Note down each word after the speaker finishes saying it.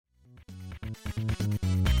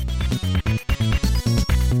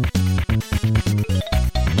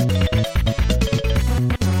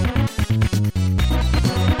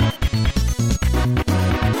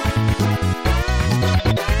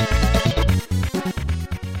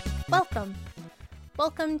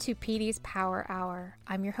Welcome to Petey's Power Hour.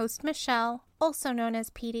 I'm your host, Michelle, also known as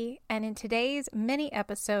Petey, and in today's mini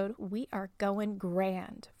episode, we are going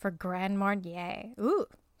grand for Grand Marnier. Ooh,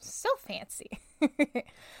 so fancy.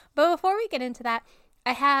 But before we get into that,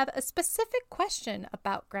 I have a specific question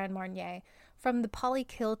about Grand Marnier from the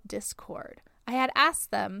Polykill Discord. I had asked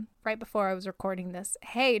them right before I was recording this,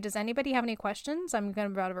 hey, does anybody have any questions? I'm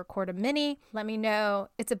about to record a mini. Let me know.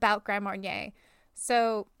 It's about Grand Marnier.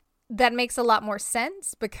 So that makes a lot more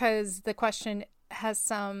sense because the question has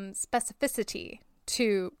some specificity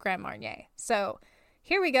to Grand Marnier. So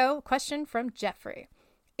here we go. Question from Jeffrey.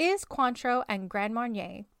 Is Cointreau and Grand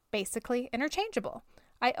Marnier basically interchangeable?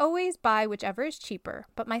 I always buy whichever is cheaper,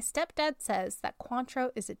 but my stepdad says that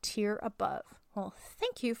Cointreau is a tier above. Well,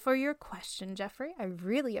 thank you for your question, Jeffrey. I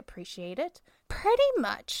really appreciate it. Pretty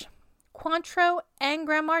much, Cointreau and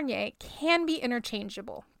Grand Marnier can be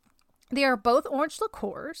interchangeable. They are both orange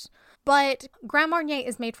liqueurs, but Grand Marnier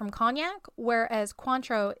is made from cognac, whereas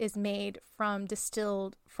Cointreau is made from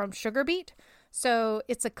distilled from sugar beet. So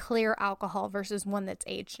it's a clear alcohol versus one that's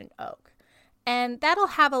aged in oak. And that'll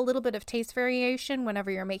have a little bit of taste variation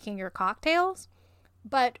whenever you're making your cocktails.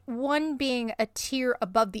 But one being a tier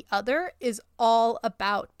above the other is all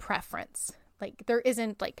about preference. Like there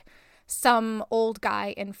isn't like some old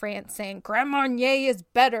guy in France saying Grand Marnier is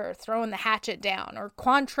better, throwing the hatchet down, or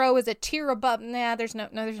Cointreau is a tier above. Nah, there's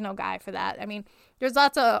no guy for that. I mean, there's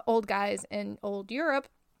lots of old guys in old Europe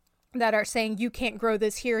that are saying you can't grow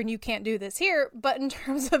this here and you can't do this here. But in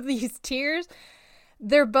terms of these tiers,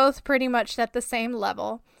 they're both pretty much at the same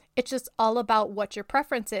level. It's just all about what your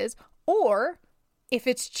preference is, or if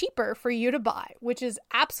it's cheaper for you to buy, which is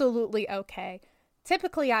absolutely okay.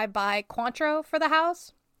 Typically, I buy Cointreau for the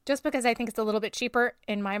house, just because I think it's a little bit cheaper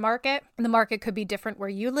in my market. The market could be different where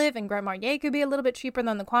you live, and Grand Marnier could be a little bit cheaper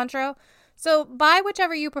than the Cointreau. So buy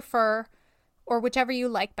whichever you prefer or whichever you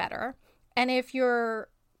like better. And if your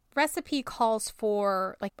recipe calls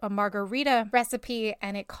for like a margarita recipe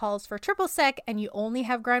and it calls for triple sec and you only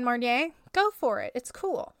have Grand Marnier, go for it. It's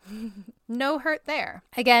cool. No hurt there.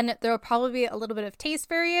 Again, there will probably be a little bit of taste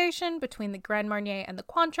variation between the Grand Marnier and the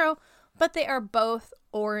Cointreau, but they are both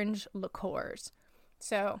orange liqueurs.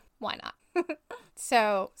 So why not?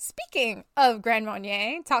 So speaking of Grand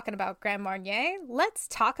Marnier, talking about Grand Marnier, let's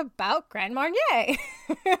talk about Grand Marnier.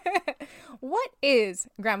 What is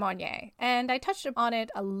Grand Marnier? And I touched on it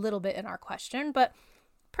a little bit in our question, but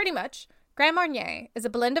pretty much Grand Marnier is a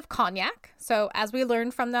blend of cognac. So as we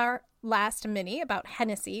learned from our last mini about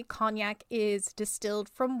Hennessy, cognac is distilled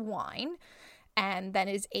from wine and then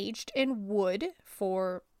is aged in wood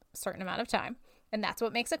for a certain amount of time. And that's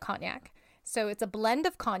what makes a cognac. So it's a blend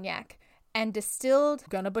of cognac and distilled,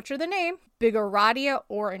 gonna butcher the name, Bigoradia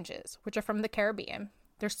oranges, which are from the Caribbean.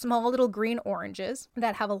 They're small little green oranges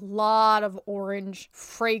that have a lot of orange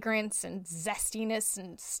fragrance and zestiness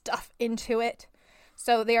and stuff into it.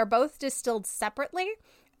 So they are both distilled separately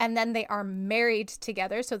and then they are married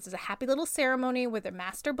together. So this is a happy little ceremony where the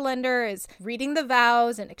master blender is reading the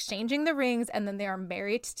vows and exchanging the rings, and then they are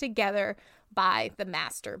married together by the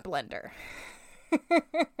master blender.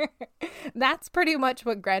 That's pretty much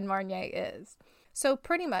what Grand Marnier is. So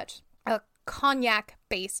pretty much a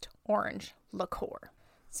cognac-based orange liqueur.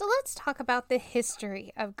 So let's talk about the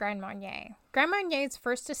history of Grand Marnier. Grand Marnier's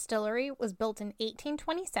first distillery was built in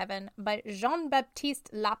 1827 by Jean-Baptiste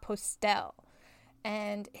Lapostel,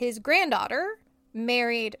 and his granddaughter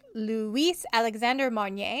married Louis Alexander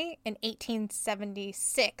Marnier in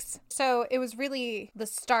 1876. So it was really the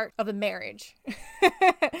start of the marriage.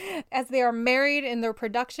 As they are married in their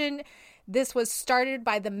production, this was started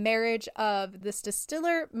by the marriage of this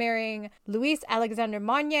distiller marrying Louis Alexander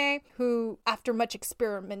Marnier, who, after much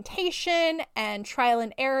experimentation and trial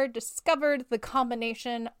and error, discovered the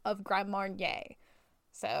combination of Grand Marnier.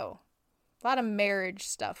 So a lot of marriage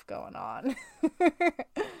stuff going on.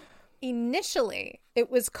 Initially, it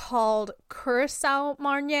was called Curaçao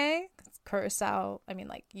Marnier. Curaçao, I mean,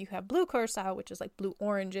 like, you have blue Curaçao, which is like blue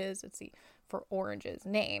oranges. It's the for oranges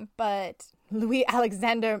name. But Louis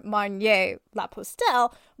Alexander Marnier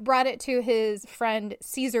Lapostel brought it to his friend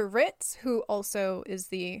Caesar Ritz, who also is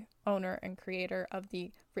the owner and creator of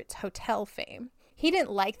the Ritz Hotel fame. He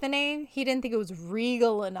didn't like the name. He didn't think it was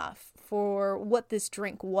regal enough for what this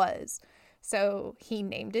drink was. So he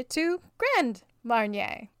named it to Grand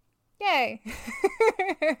Marnier. Yay.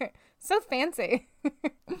 So fancy.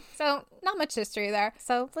 So not much history there.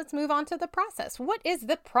 So let's move on to the process. What is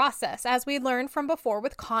the process? As we learned from before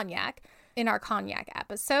with cognac in our cognac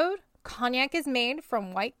episode, cognac is made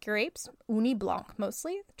from white grapes, Uni Blanc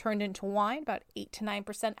mostly, turned into wine, about 8 to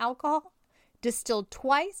 9% alcohol, distilled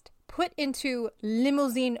twice, put into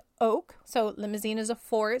Limousin oak. So Limousin is a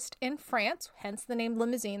forest in France, hence the name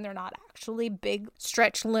Limousin. They're not actually big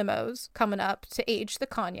stretch limos coming up to age the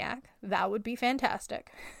cognac. That would be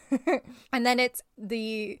fantastic. And then it's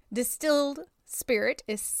the distilled spirit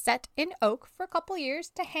is set in oak for a couple years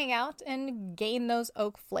to hang out and gain those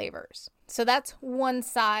oak flavors. So that's one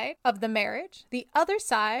side of the marriage. The other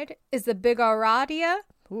side is the Bigoradia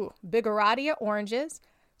oranges.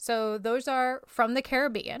 So those are from the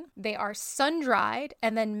Caribbean. They are sun-dried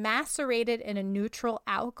and then macerated in a neutral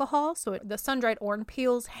alcohol. So the sun-dried orange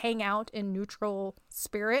peels hang out in neutral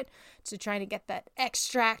spirit to try to get that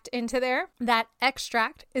extract into there. That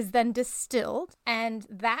extract is then distilled, and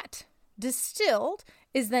that distilled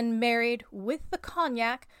is then married with the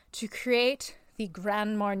cognac to create the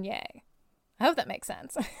Grand Marnier. I hope that makes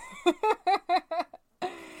sense.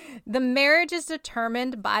 The marriage is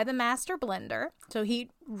determined by the master blender. So he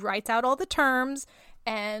writes out all the terms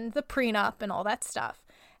and the prenup and all that stuff.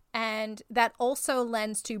 And that also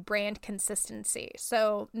lends to brand consistency.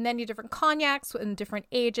 So many different cognacs in different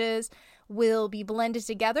ages will be blended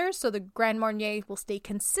together. So the Grand Marnier will stay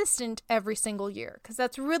consistent every single year, because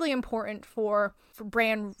that's really important for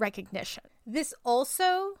brand recognition. This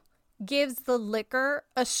also gives the liquor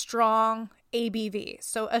a strong ABV.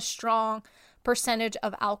 So a strong percentage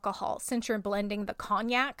of alcohol, since you're blending the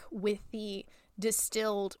cognac with the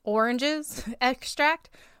distilled oranges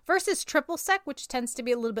extract versus triple sec, which tends to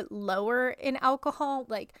be a little bit lower in alcohol,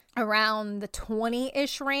 like around the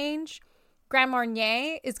 20-ish range. Grand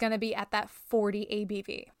Marnier is going to be at that 40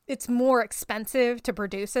 ABV. It's more expensive to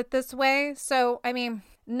produce it this way. So, I mean,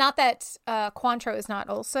 not that Cointreau is not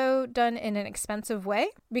also done in an expensive way,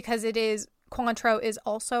 because Cointreau is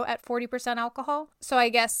also at 40% alcohol. So I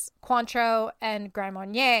guess Cointreau and Grand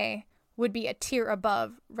Marnier would be a tier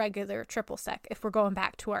above regular triple sec if we're going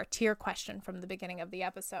back to our tier question from the beginning of the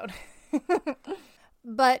episode.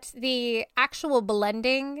 But the actual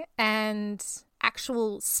blending and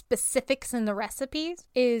actual specifics in the recipes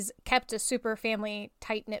is kept a super family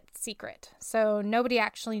tight-knit secret. So nobody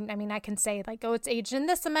actually, I can say like, oh, it's aged in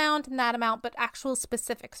this amount and that amount, but actual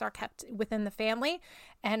specifics are kept within the family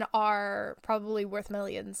and are probably worth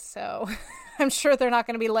millions. So I'm sure they're not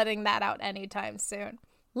going to be letting that out anytime soon.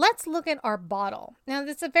 Let's look at our bottle. Now,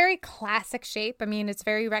 this is a very classic shape. It's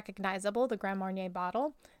very recognizable, the Grand Marnier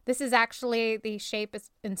bottle. This is actually, the shape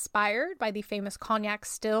is inspired by the famous cognac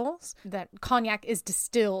stills. That cognac is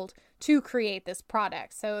distilled to create this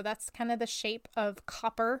product. So that's kind of the shape of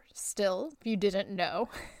copper still, if you didn't know.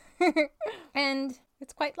 And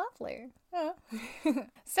it's quite lovely. Oh.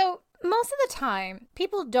 So most of the time,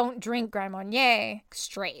 people don't drink Grand Marnier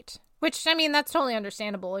straight. Which, that's totally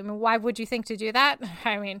understandable. Why would you think to do that?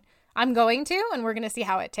 I'm going to, and we're going to see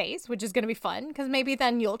how it tastes, which is going to be fun, because maybe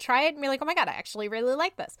then you'll try it and be like, oh my God, I actually really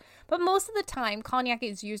like this. But most of the time, cognac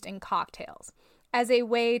is used in cocktails as a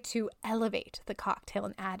way to elevate the cocktail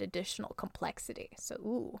and add additional complexity.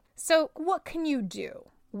 So what can you do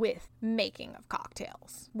with making of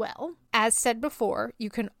cocktails? Well, as said before, you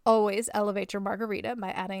can always elevate your margarita by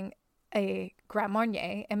adding a Grand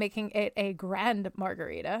Marnier and making it a Grand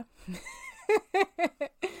Margarita.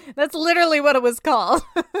 That's literally what it was called.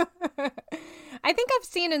 I think I've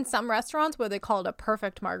seen in some restaurants where they call it a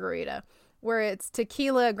perfect margarita, where it's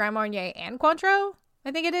tequila, Grand Marnier, and Cointreau.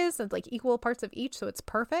 I think it is. It's like equal parts of each, so it's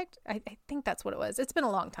perfect. I think that's what it was. It's been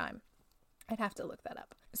a long time. I'd have to look that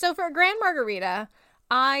up. So for a Grand Margarita,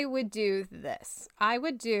 I would do this. I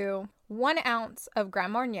would do 1 ounce of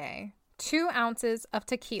Grand Marnier, 2 ounces of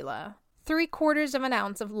tequila, 3/4 of an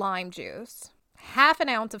ounce of lime juice, 1/2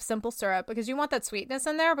 ounce of simple syrup, because you want that sweetness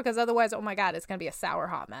in there, because otherwise, oh my God, it's going to be a sour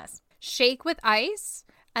hot mess. Shake with ice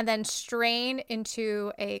and then strain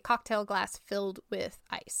into a cocktail glass filled with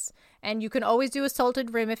ice. And you can always do a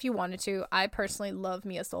salted rim if you wanted to. I personally love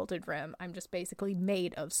me a salted rim. I'm just basically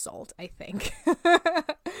made of salt, I think.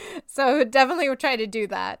 So definitely would try to do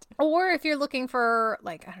that. Or if you're looking for,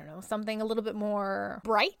 something a little bit more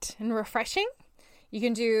bright and refreshing, you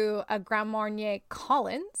can do a Grand Marnier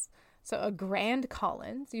Collins. So a Grand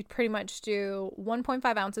Collins, you'd pretty much do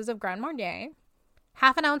 1.5 ounces of Grand Marnier,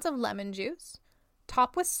 1/2 ounce of lemon juice,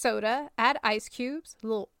 top with soda, add ice cubes, a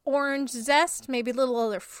little orange zest, maybe a little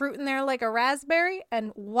other fruit in there like a raspberry,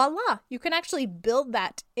 and voila, you can actually build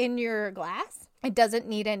that in your glass. It doesn't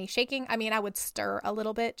need any shaking. I mean, I would stir a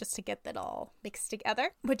little bit just to get that all mixed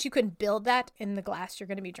together, but you can build that in the glass you're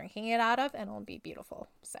going to be drinking it out of, and it'll be beautiful.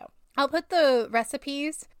 So I'll put the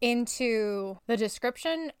recipes into the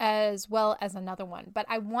description as well as another one, but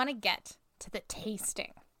I want to get to the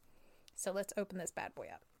tasting. So let's open this bad boy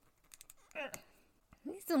up.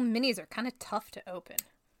 These little minis are kind of tough to open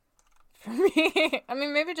for me. I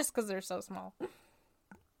mean, maybe just because they're so small.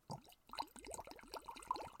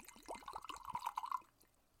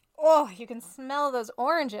 Oh, you can smell those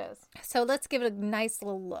oranges. So let's give it a nice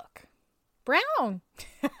little look. Brown,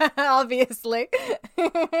 obviously.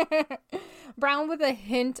 Brown with a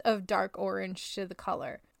hint of dark orange to the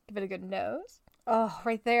color. Give it a good nose. Oh,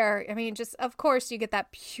 right there. I mean, just, of course, you get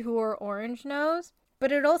that pure orange nose,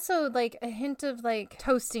 but it also, like, a hint of, like,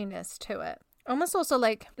 toastiness to it. Almost also,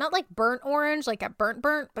 like, not like burnt orange, like a burnt,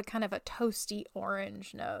 but kind of a toasty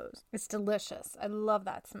orange nose. It's delicious. I love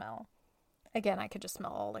that smell. Again, I could just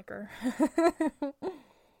smell all liquor.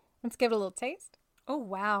 Let's give it a little taste. Oh,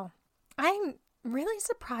 wow. I'm really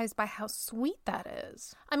surprised by how sweet that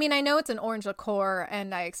is. I mean, I know it's an orange liqueur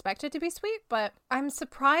and I expect it to be sweet, but I'm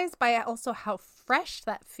surprised by also how fresh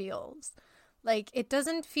that feels. Like, it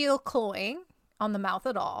doesn't feel cloying on the mouth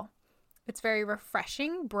at all. It's very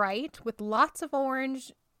refreshing, bright, with lots of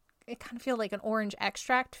orange. It kind of feels like an orange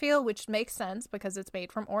extract feel, which makes sense because it's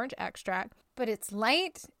made from orange extract, but it's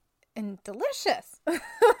light and delicious.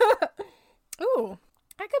 Ooh,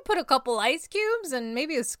 I could put a couple ice cubes and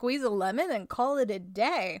maybe a squeeze of lemon and call it a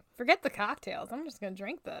day. Forget the cocktails. I'm just going to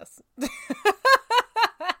drink this.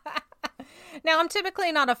 Now, I'm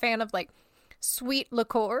typically not a fan of like sweet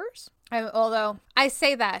liqueurs, although I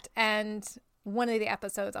say that, and one of the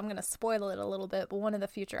episodes, I'm going to spoil it a little bit, but one of the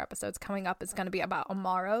future episodes coming up is going to be about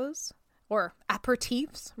Amaros, or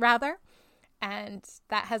aperitifs rather. And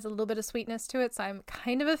that has a little bit of sweetness to it. So I'm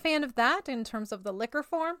kind of a fan of that in terms of the liquor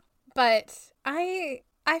form. But I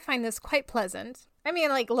find this quite pleasant. I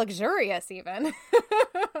mean, like luxurious even.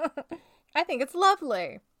 I think it's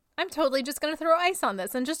lovely. I'm totally just going to throw ice on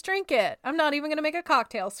this and just drink it. I'm not even going to make a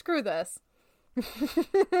cocktail. Screw this. I'm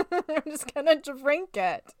just going to drink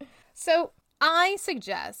it. So I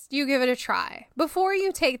suggest you give it a try before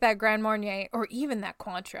you take that Grand Marnier or even that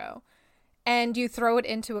Cointreau and you throw it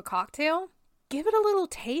into a cocktail. Give it a little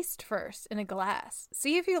taste first in a glass.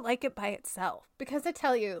 See if you like it by itself. Because I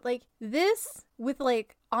tell you, like this with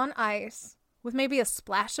like on ice with maybe a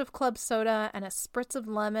splash of club soda and a spritz of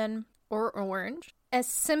lemon or orange, as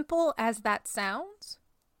simple as that sounds,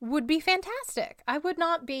 would be fantastic. I would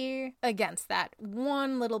not be against that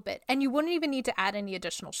one little bit. And you wouldn't even need to add any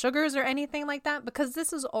additional sugars or anything like that because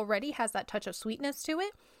this is already has that touch of sweetness to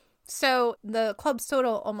it. So the club soda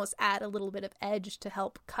will almost add a little bit of edge to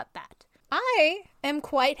help cut that. I am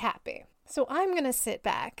quite happy. So I'm going to sit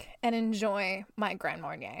back and enjoy my Grand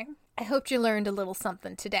Marnier. I hope you learned a little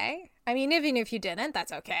something today. I mean, even if you didn't,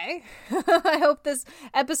 that's okay. I hope this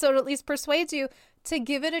episode at least persuades you to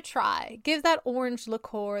give it a try. Give that orange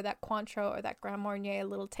liqueur, that Cointreau, or that Grand Marnier a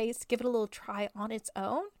little taste. Give it a little try on its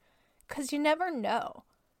own, because you never know.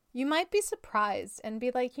 You might be surprised and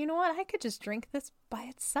be like, you know what? I could just drink this by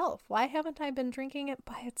itself. Why haven't I been drinking it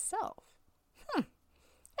by itself?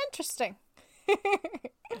 Interesting.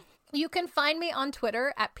 You can find me on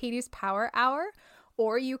Twitter at Petey's Power Hour,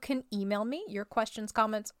 or you can email me your questions,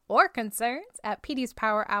 comments, or concerns at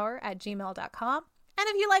petey'spowerhour@gmail.com. And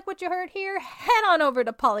if you like what you heard here, head on over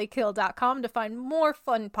to polykill.com to find more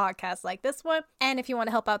fun podcasts like this one. And if you want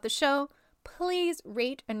to help out the show, please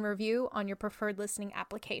rate and review on your preferred listening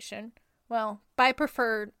application. Well, by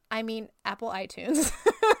preferred, I mean Apple iTunes.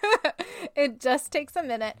 It just takes a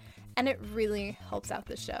minute, and it really helps out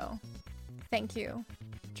the show. Thank you.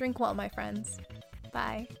 Drink well, my friends.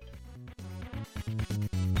 Bye.